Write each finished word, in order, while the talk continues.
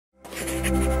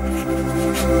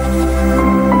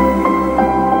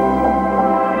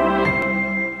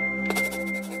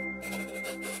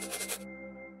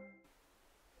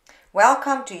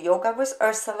Welcome to Yoga with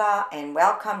Ursula and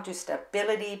welcome to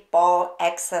stability ball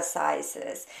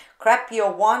exercises. Grab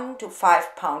your 1 to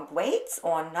 5 pound weights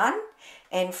or none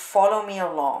and follow me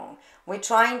along. We're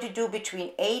trying to do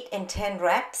between 8 and 10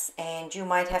 reps and you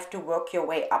might have to work your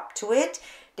way up to it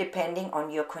depending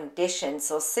on your condition.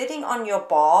 So sitting on your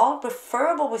ball,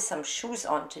 preferable with some shoes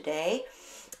on today,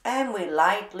 and we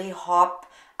lightly hop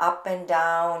up and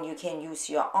down. You can use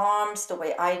your arms the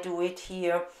way I do it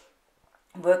here,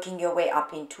 working your way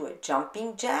up into a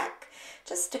jumping jack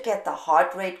just to get the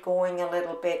heart rate going a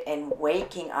little bit and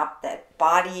waking up that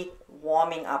body,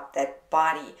 warming up that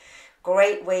body.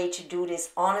 Great way to do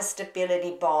this on a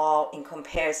stability ball in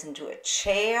comparison to a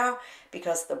chair,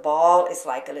 because the ball is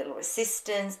like a little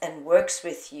resistance and works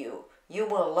with you. You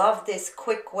will love this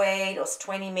quick way, those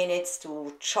 20 minutes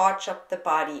to charge up the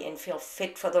body and feel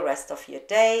fit for the rest of your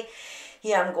day.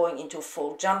 Here I'm going into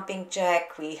full jumping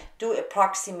jack. We do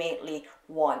approximately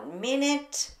 1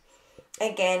 minute.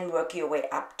 Again, work your way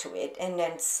up to it and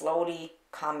then slowly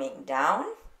coming down.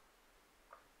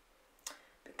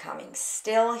 Becoming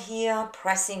still here,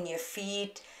 pressing your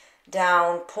feet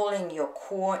down, pulling your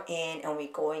core in, and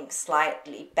we're going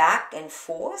slightly back and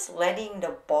forth, letting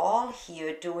the ball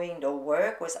here doing the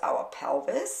work with our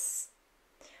pelvis,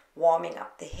 warming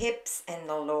up the hips and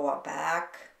the lower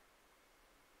back.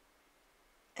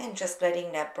 And just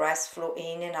letting that breath flow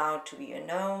in and out to your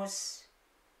nose.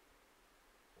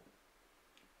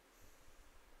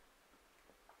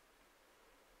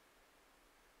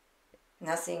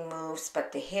 Nothing moves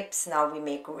but the hips. Now we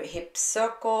make hip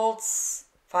circles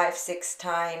 5-6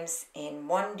 times in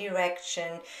one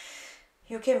direction.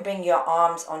 You can bring your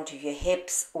arms onto your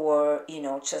hips or,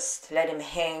 just let them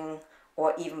hang,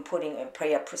 or even putting a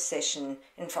prayer position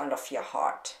in front of your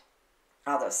heart.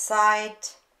 Other side.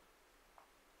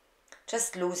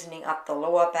 Just loosening up the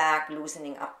lower back,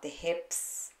 loosening up the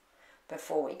hips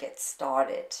before we get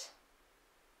started.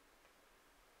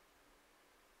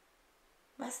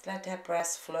 Just let that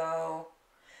breath flow.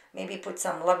 Maybe put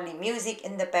some lovely music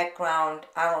in the background.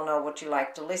 I don't know what you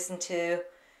like to listen to.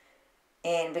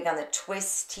 And we're going to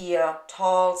twist here,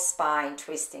 tall spine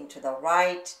twisting to the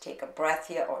right. Take a breath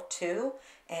here or two.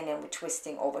 And then we're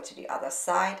twisting over to the other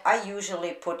side. I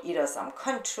usually put either some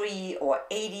country or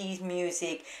 80s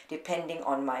music, depending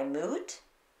on my mood.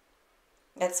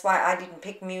 That's why I didn't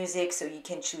pick music, so you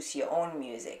can choose your own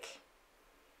music.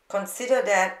 Consider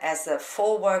that as a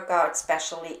full workout,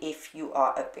 especially if you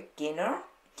are a beginner.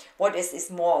 What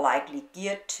is more likely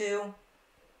geared to?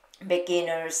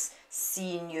 Beginners,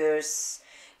 seniors,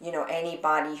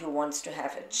 anybody who wants to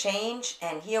have a change.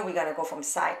 And here we're going to go from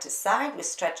side to side. We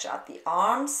stretch out the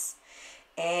arms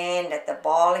and let the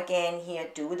ball again here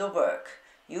do the work.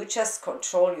 You just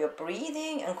control your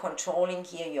breathing and controlling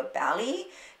here your belly.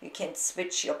 You can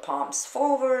switch your palms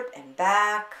forward and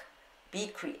back. Be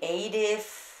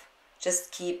creative.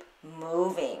 Just keep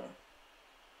moving.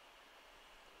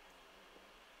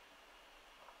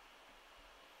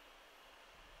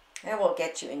 It will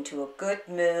get you into a good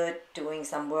mood doing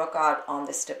some workout on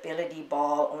the stability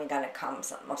ball. And we're going to come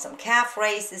some calf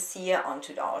raises here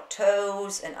onto our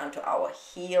toes and onto our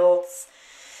heels.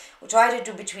 We'll try to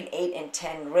do between 8 and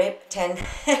 10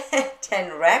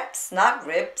 reps, not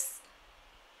rips.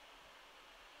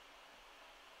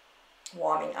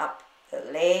 Warming up the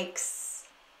legs.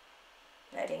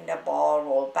 Letting the ball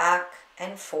roll back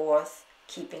and forth,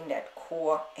 keeping that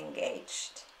core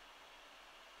engaged.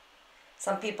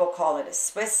 Some people call it a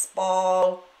Swiss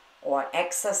ball or an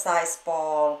exercise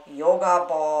ball, yoga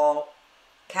ball,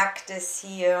 cactus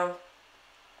here,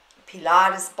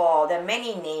 pilates ball. There are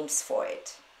many names for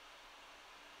it.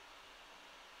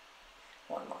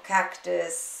 One more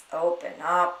cactus, open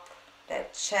up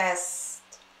that chest.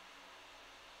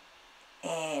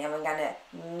 And we're going to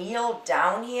kneel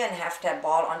down here and have that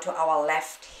ball onto our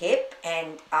left hip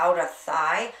and outer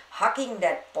thigh, hugging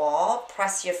that ball.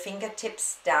 Press your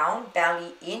fingertips down,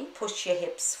 belly in, push your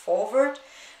hips forward,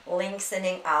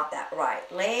 lengthening out that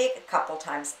right leg. A couple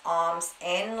times arms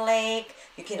and leg.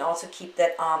 You can also keep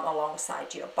that arm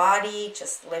alongside your body.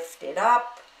 Just lift it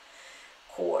up.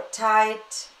 Core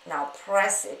tight. Now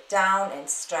press it down and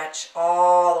stretch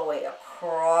all the way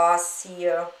across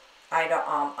here. Either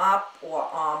arm up or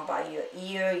arm by your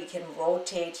ear. You can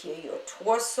rotate here your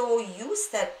torso. Use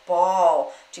that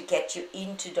ball to get you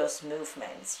into those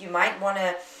movements. You might want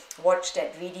to watch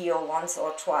that video once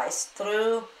or twice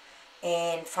through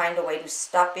and find a way to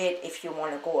stop it if you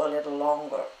want to go a little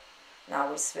longer. Now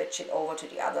we switch it over to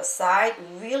the other side.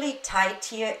 Really tight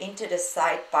here into the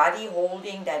side body,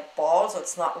 holding that ball so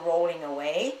it's not rolling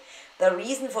away. The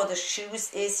reason for the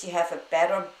shoes is you have a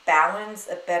better balance,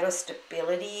 a better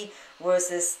stability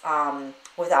versus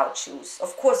without shoes.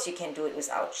 Of course you can do it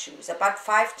without shoes. About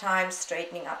 5 times,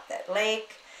 straightening up that leg,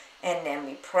 and then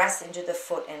we press into the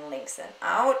foot and lengthen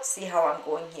out. See how I'm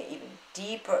going here even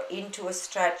deeper into a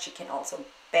stretch. You can also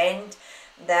bend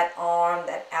that arm,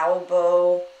 that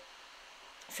elbow.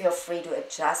 Feel free to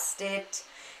adjust it.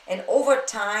 And over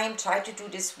time, try to do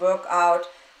this workout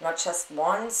not just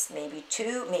once, maybe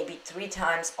 2, maybe 3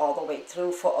 times all the way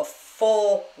through for a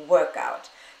full workout.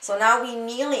 So now we're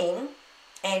kneeling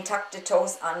and tuck the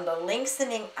toes under,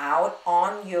 lengthening out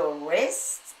on your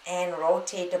wrists and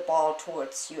rotate the ball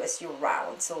towards you as you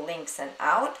round. So lengthen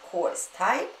out, core is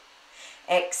tight.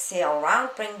 Exhale,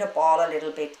 round, bring the ball a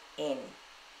little bit in.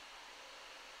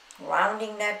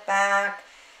 Rounding that back.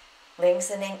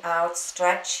 Lengthening out,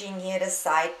 stretching here the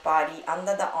side body,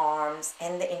 under the arms,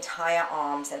 and the entire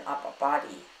arms and upper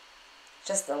body.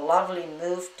 Just a lovely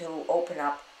move to open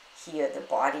up here the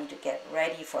body to get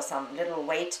ready for some little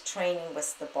weight training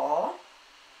with the ball.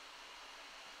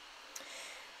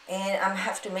 And I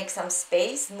have to make some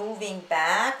space. Moving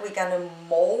back, we're going to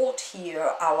mold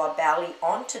here our belly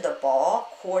onto the ball,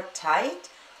 core tight.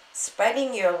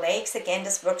 Spreading your legs, again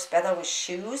this works better with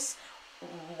shoes.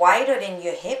 Wider than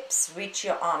your hips, reach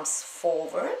your arms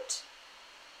forward,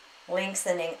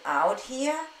 lengthening out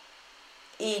here.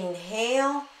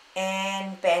 Inhale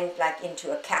and bend like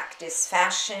into a cactus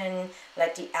fashion.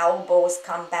 Let the elbows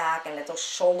come back and let those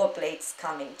shoulder blades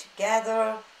coming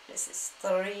together. This is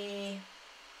 3.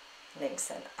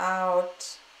 Lengthen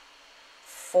out.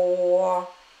 4.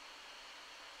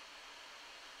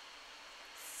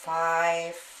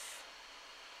 5.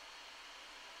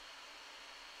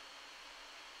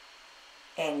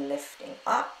 And lifting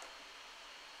up.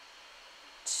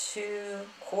 2,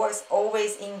 core is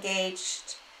always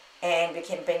engaged, and we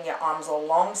can bring your arms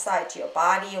alongside your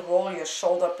body, roll your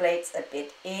shoulder blades a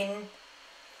bit in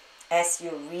as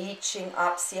you're reaching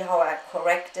up. See how I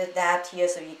corrected that here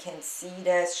so you can see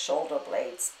this, shoulder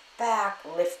blades back,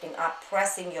 lifting up,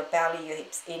 pressing your belly, your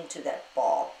hips into that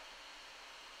ball.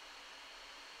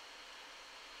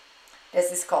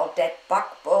 This is called dead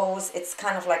buck pose. It's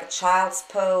kind of like a child's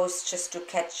pose just to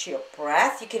catch your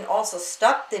breath. You can also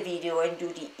stop the video and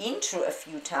do the intro a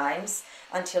few times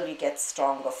until you get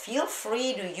stronger. Feel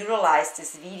free to utilize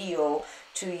this video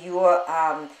to your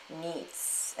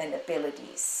needs and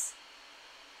abilities.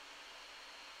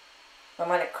 I'm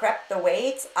going to grab the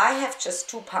weights. I have just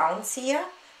 2 pounds here.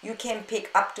 You can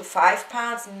pick up to 5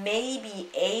 pounds, maybe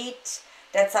 8.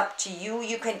 That's up to you.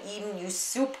 You can even use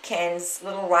soup cans,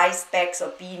 little rice bags or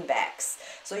bean bags.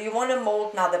 So you want to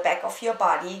mold now the back of your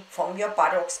body from your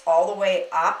buttocks all the way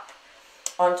up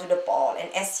onto the ball. And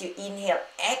as you inhale,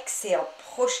 exhale,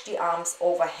 push the arms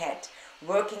overhead.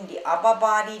 Working the upper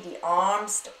body, the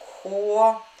arms, the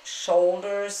core,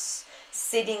 shoulders.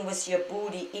 Sitting with your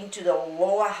booty into the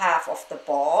lower half of the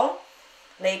ball.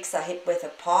 Legs are hip width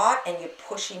apart and you're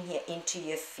pushing here into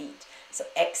your feet. So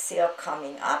exhale,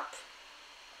 coming up.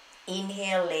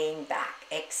 Inhale, laying back.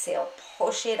 Exhale,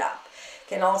 push it up.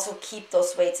 You can also keep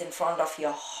those weights in front of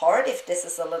your heart if this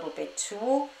is a little bit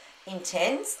too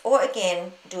intense, or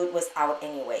again, do it without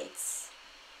any weights.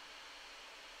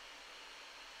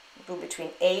 Do between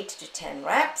 8 to 10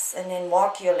 reps and then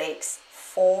walk your legs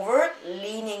forward,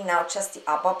 leaning now just the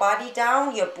upper body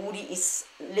down. Your booty is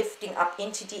lifting up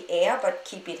into the air, but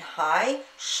keep it high.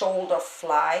 Shoulder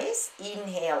flies.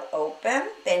 Inhale, open.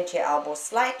 Bend your elbows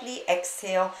slightly.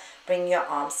 Exhale, bring your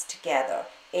arms together.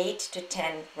 8 to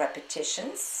 10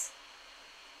 repetitions.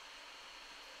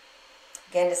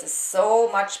 Again, this is so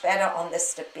much better on the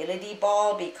stability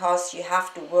ball because you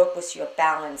have to work with your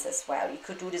balance as well. You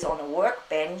could do this on a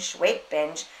workbench, weight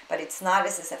bench, but it's not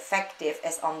as effective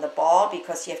as on the ball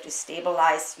because you have to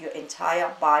stabilize your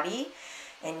entire body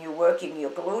and you're working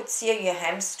your glutes here, your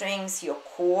hamstrings, your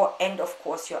core, and of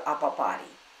course your upper body.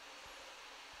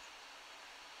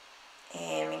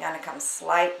 And we're going to come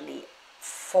slightly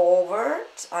forward.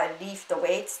 I leave the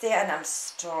weights there and I'm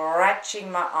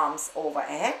stretching my arms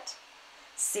overhead.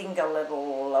 Sink a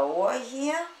little lower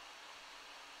here.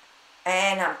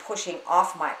 And I'm pushing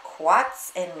off my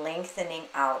quads and lengthening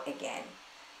out again.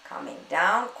 Coming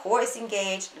down, core is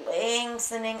engaged,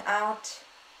 lengthening out.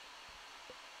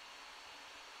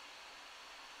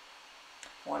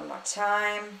 One more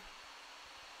time.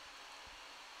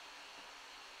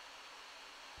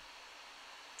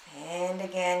 And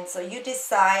again, so you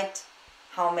decide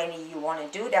how many you want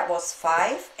to do. That was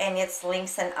 5, and it's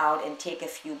lengthen out and take a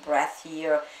few breaths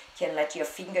here. You can let your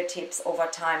fingertips over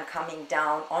time coming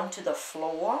down onto the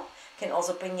floor. You can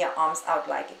also bring your arms out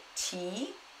like a T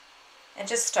and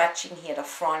just stretching here the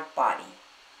front body.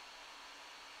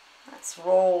 Let's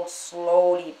roll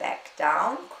slowly back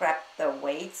down, grab the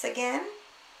weights again.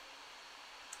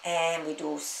 And we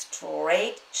do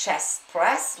straight chest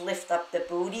press, lift up the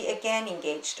booty again,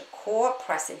 engage the core,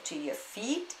 press into your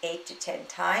feet 8 to 10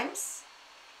 times.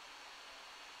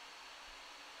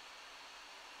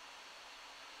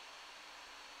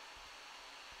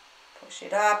 Push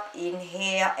it up,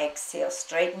 inhale, exhale,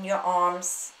 straighten your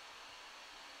arms.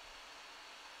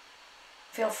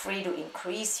 Feel free to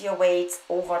increase your weights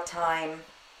over time.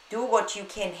 Do what you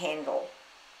can handle.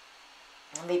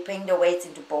 And we bring the weights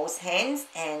into both hands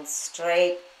and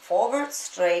straight forward,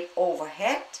 straight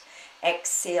overhead.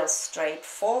 Exhale, straight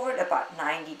forward, about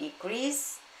 90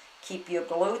 degrees. Keep your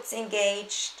glutes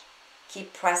engaged.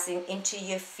 Keep pressing into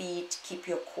your feet. Keep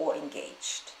your core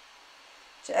engaged.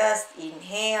 Just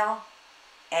inhale,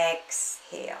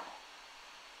 exhale.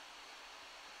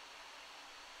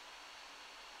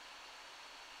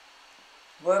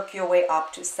 Work your way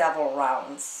up to several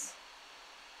rounds.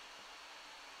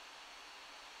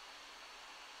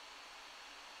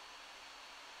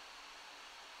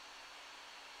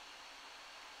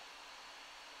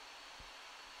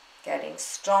 Getting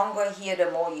stronger here the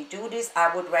more you do this.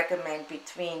 I would recommend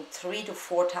between 3 to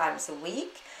 4 times a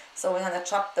week. So we're going to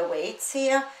drop the weights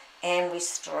here and we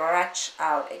stretch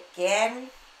out again.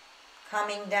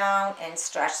 Coming down and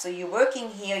stretch. So you're working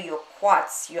here your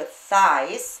quads, your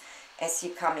thighs as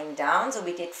you're coming down. So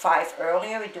we did 5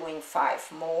 earlier, we're doing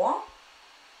 5 more.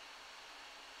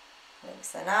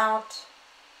 Lengthen out.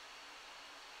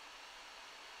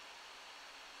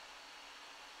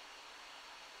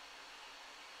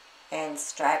 And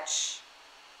stretch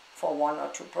for 1 or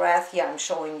 2 breaths. Here I'm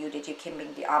showing you that you can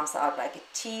bring the arms out like a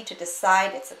T to the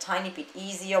side. It's a tiny bit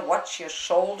easier. Watch your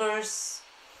shoulders.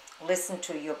 Listen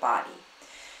to your body.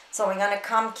 So we're going to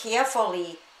come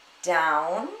carefully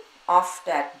down off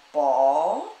that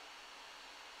ball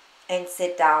and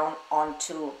sit down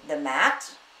onto the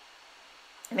mat.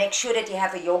 Make sure that you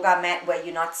have a yoga mat where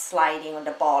you're not sliding and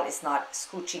the ball is not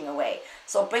scooching away.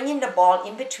 So bringing the ball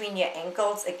in between your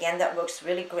ankles, again, that works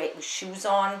really great with shoes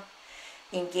on.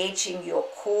 Engaging your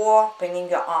core, bringing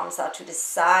your arms out to the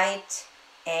side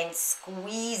and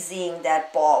squeezing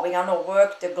that ball. We're going to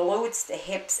work the glutes, the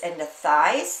hips and the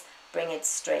thighs. Bring it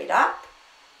straight up.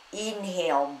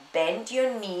 Inhale, bend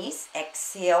your knees.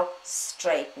 Exhale,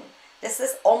 straighten. This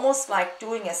is almost like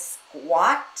doing a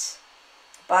squat,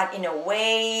 but in a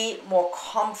way more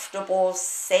comfortable,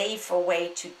 safer way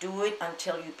to do it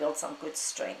until you build some good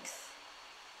strength.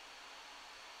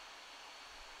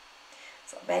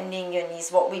 So bending your knees,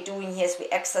 what we're doing here is we're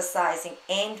exercising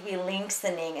and we're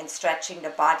lengthening and stretching the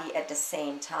body at the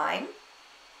same time.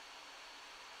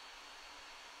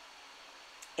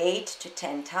 8 to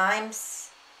 10 times.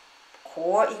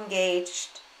 Core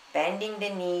engaged, bending the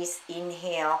knees,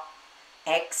 inhale,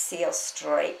 exhale,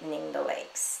 straightening the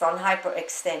legs. Don't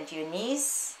hyperextend your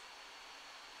knees.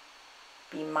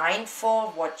 Be mindful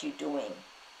of what you're doing.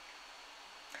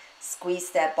 Squeeze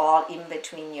that ball in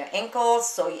between your ankles.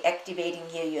 So you're activating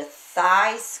here your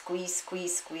thighs. Squeeze,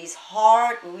 squeeze, squeeze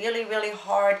hard, really, really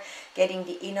hard. Getting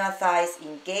the inner thighs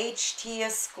engaged here.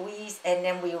 Squeeze, and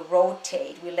then we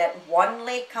rotate. We let one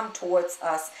leg come towards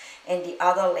us and the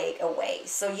other leg away.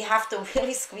 So you have to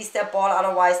really squeeze that ball,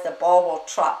 otherwise the ball will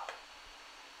drop.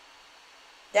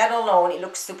 That alone, it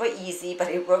looks super easy, but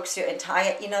it works your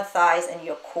entire inner thighs and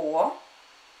your core.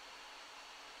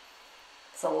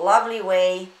 It's a lovely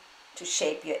way to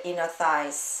shape your inner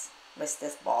thighs with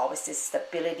this ball, with this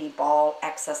stability ball,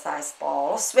 exercise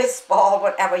ball, Swiss ball,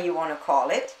 whatever you want to call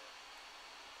it.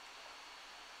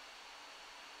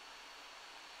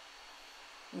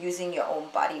 Using your own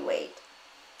body weight.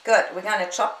 Good. We're going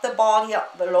to drop the ball here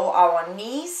below our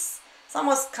knees. It's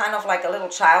almost kind of like a little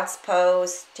child's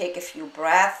pose. Take a few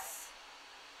breaths.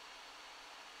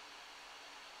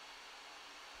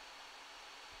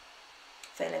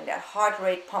 Feeling that heart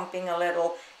rate pumping a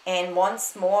little. And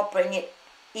once more, bring it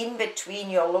in between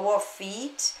your lower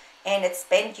feet. And it's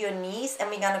bend your knees. And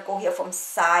we're going to go here from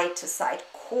side to side.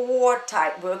 Core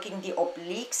tight, working the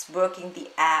obliques, working the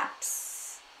abs.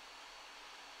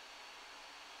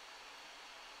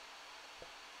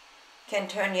 Can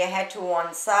turn your head to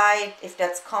one side if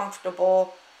that's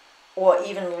comfortable, or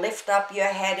even lift up your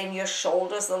head and your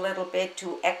shoulders a little bit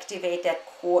to activate that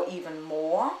core even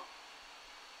more.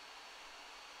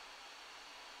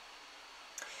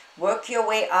 Work your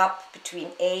way up between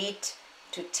 8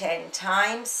 to 10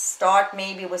 times. Start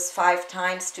maybe with 5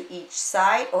 times to each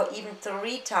side, or even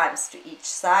 3 times to each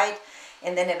side,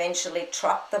 and then eventually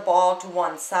drop the ball to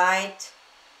one side.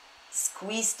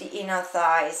 Squeeze the inner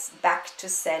thighs back to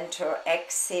center.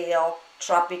 Exhale,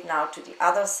 Drop it now to the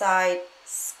other side.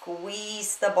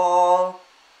 Squeeze the ball,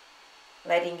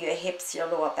 letting your hips, your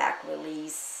lower back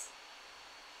release.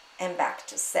 And back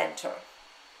to center.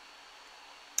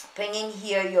 Bringing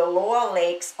here your lower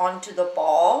legs onto the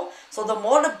ball. So the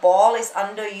more the ball is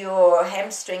under your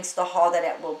hamstrings, the harder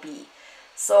that will be.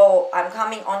 So I'm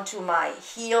coming onto my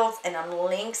heels and I'm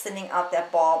lengthening out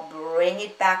that ball. Bring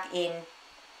it back in.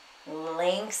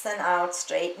 Lengthen out,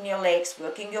 straighten your legs,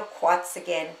 working your quads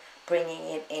again, bringing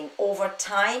it in. Over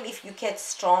time, if you get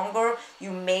stronger,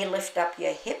 you may lift up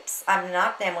your hips. I'm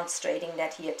not demonstrating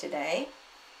that here today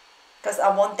because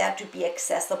I want that to be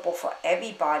accessible for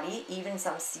everybody, even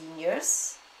some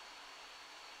seniors.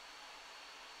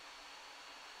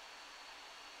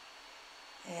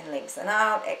 And lengthen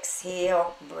out,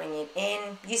 exhale, bring it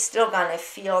in. You're still gonna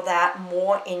feel that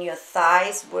more in your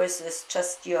thighs versus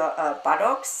just your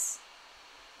buttocks.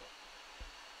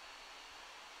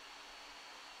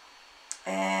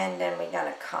 And then we're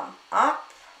gonna come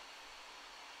up.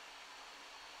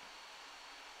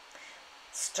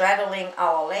 Straddling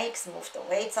our legs, move the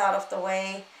weights out of the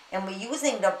way. And we're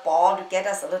using the ball to get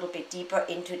us a little bit deeper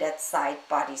into that side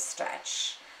body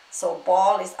stretch. So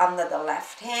ball is under the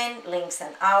left hand,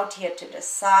 lengthen out here to the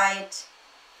side.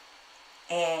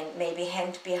 And maybe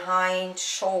hand behind,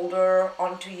 shoulder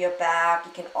onto your back.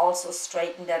 You can also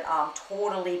straighten that arm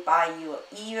totally by your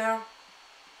ear.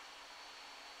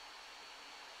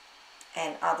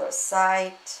 And other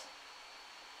side.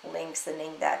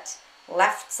 Lengthening that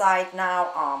left side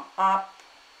now, arm up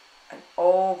and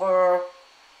over.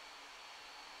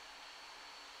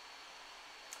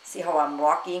 See how I'm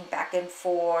rocking back and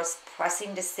forth,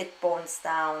 pressing the sit bones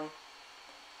down.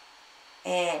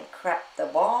 And grab the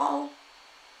ball.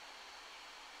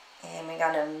 And we're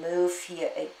gonna move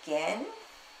here again.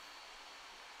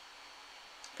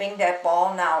 Bring that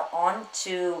ball now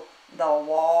onto the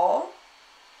wall.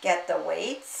 Get the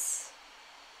weights.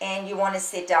 And you want to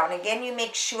sit down. Again, you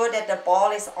make sure that the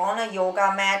ball is on a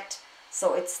yoga mat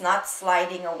so it's not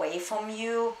sliding away from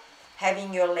you.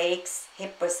 Having your legs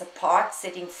hip width apart,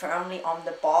 sitting firmly on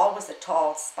the ball with a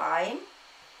tall spine.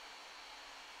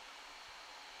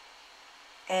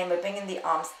 And we're bringing the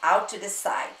arms out to the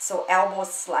side. So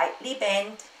elbows slightly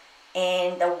bent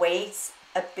and the weights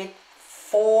a bit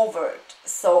forward.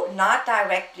 So not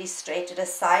directly straight to the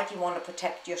side. You want to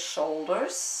protect your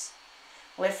shoulders.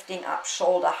 Lifting up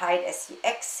shoulder height as you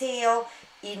exhale.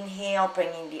 Inhale,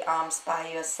 bringing the arms by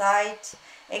your side.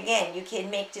 Again, you can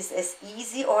make this as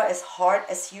easy or as hard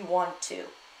as you want to.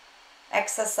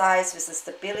 Exercise with a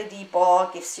stability ball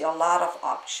gives you a lot of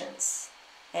options.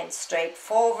 And straight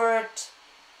forward.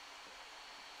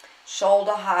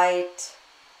 Shoulder height.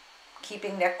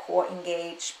 Keeping that core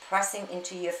engaged. Pressing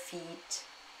into your feet.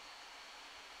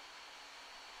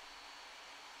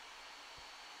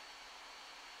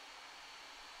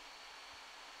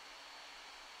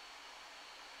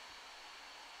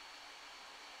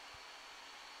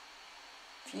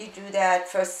 If you do that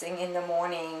first thing in the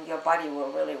morning, your body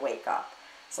will really wake up.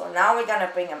 So now we're going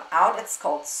to bring them out. It's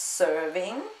called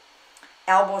serving.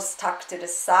 Elbows tucked to the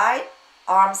side.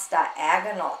 Arms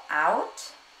diagonal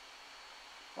out.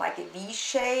 Like a V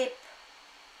shape.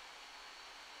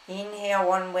 Inhale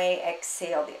one way,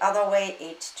 exhale the other way,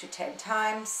 8 to 10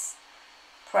 times.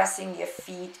 Pressing your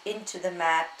feet into the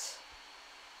mat.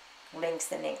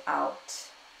 Lengthening out.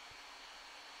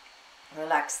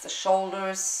 Relax the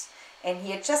shoulders. And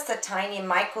here just a tiny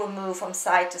micro move from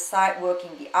side to side,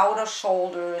 working the outer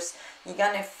shoulders. You're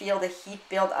going to feel the heat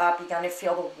build up. You're going to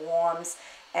feel the warmth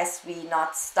as we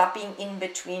not stopping in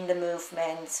between the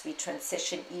movements. We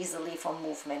transition easily from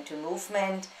movement to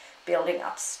movement, building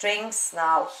up strength.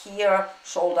 Now here,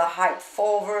 shoulder height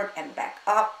forward and back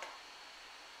up.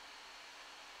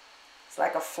 It's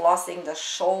like a flossing the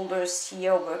shoulders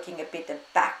here, working a bit the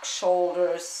back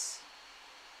shoulders.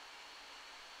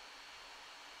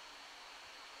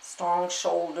 Strong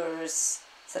shoulders,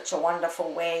 such a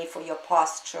wonderful way for your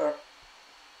posture.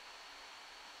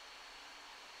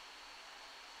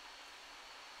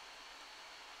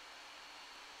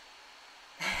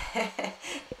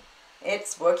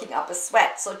 It's working up a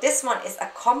sweat. So this one is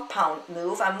a compound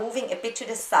move. I'm moving a bit to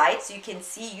the side so you can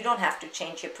see you don't have to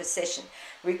change your position.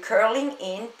 We're curling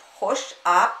in, push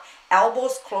up,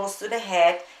 elbows close to the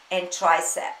head and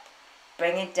tricep.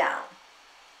 Bring it down.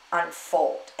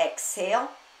 Unfold.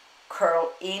 Exhale.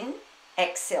 Curl in,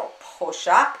 exhale, push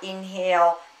up,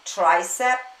 inhale,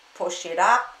 tricep, push it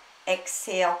up,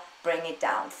 exhale, bring it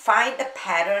down. Find a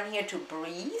pattern here to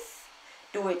breathe.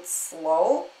 Do it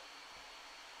slow.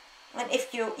 And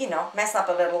if you mess up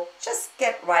a little, just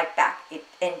get right back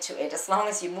into it as long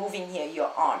as you're moving here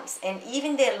your arms. And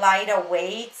even the lighter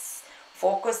weights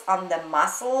Focus on the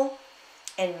muscle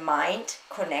and mind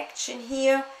connection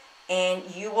here, and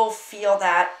you will feel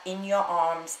that in your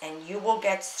arms, and you will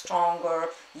get stronger,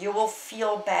 you will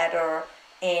feel better,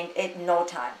 and in no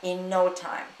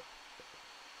time.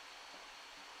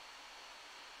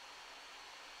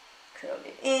 Curl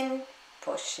it in,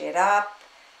 push it up,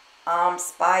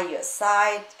 arms by your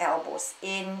side, elbows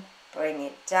in, bring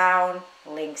it down,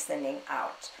 lengthening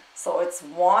out. So it's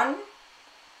 1,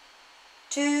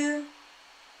 2,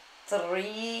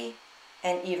 3,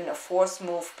 and even a 4th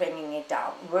move, bringing it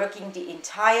down. Working the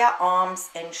entire arms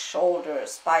and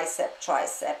shoulders, bicep,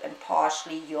 tricep, and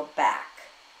partially your back.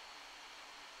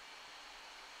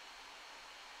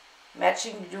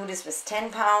 Imagine you do this with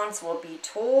 10 pounds will be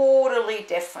totally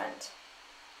different.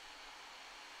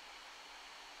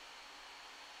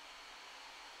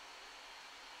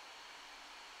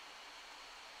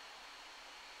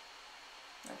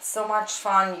 It's so much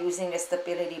fun using the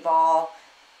stability ball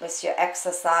with your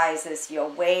exercises, your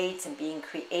weights, and being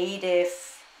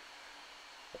creative.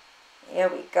 Here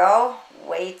we go.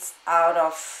 Weights out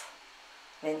of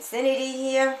Vincinity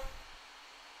here.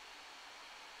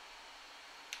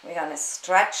 We're going to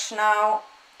stretch now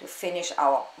to finish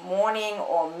our morning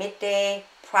or midday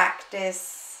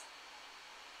practice.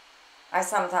 I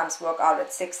sometimes work out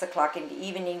at 6 o'clock in the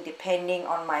evening depending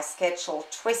on my schedule.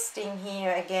 Twisting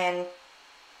here again.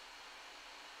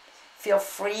 Feel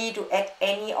free to add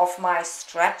any of my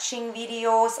stretching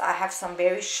videos. I have some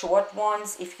very short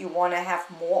ones if you want to have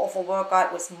more of a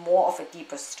workout with more of a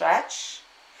deeper stretch.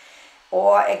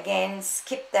 Or again,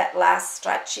 skip that last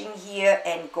stretching here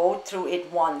and go through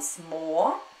it once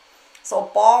more.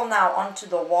 So ball now onto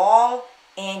the wall,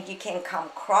 and you can come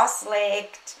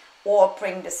cross-legged or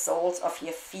bring the soles of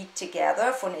your feet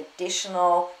together for an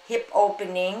additional hip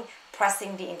opening,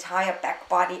 pressing the entire back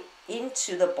body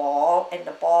into the ball and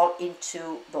the ball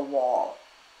into the wall.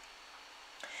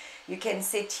 You can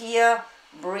sit here,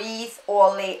 breathe,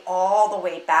 or lay all the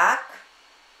way back,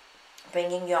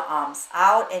 bringing your arms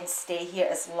out, and stay here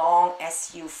as long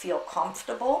as you feel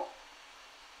comfortable.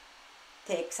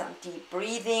 Take some deep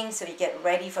breathing so you get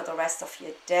ready for the rest of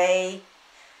your day.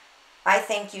 I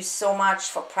thank you so much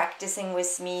for practicing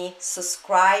with me.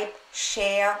 Subscribe,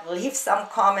 share, leave some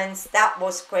comments. That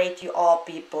was great. You all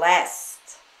be blessed.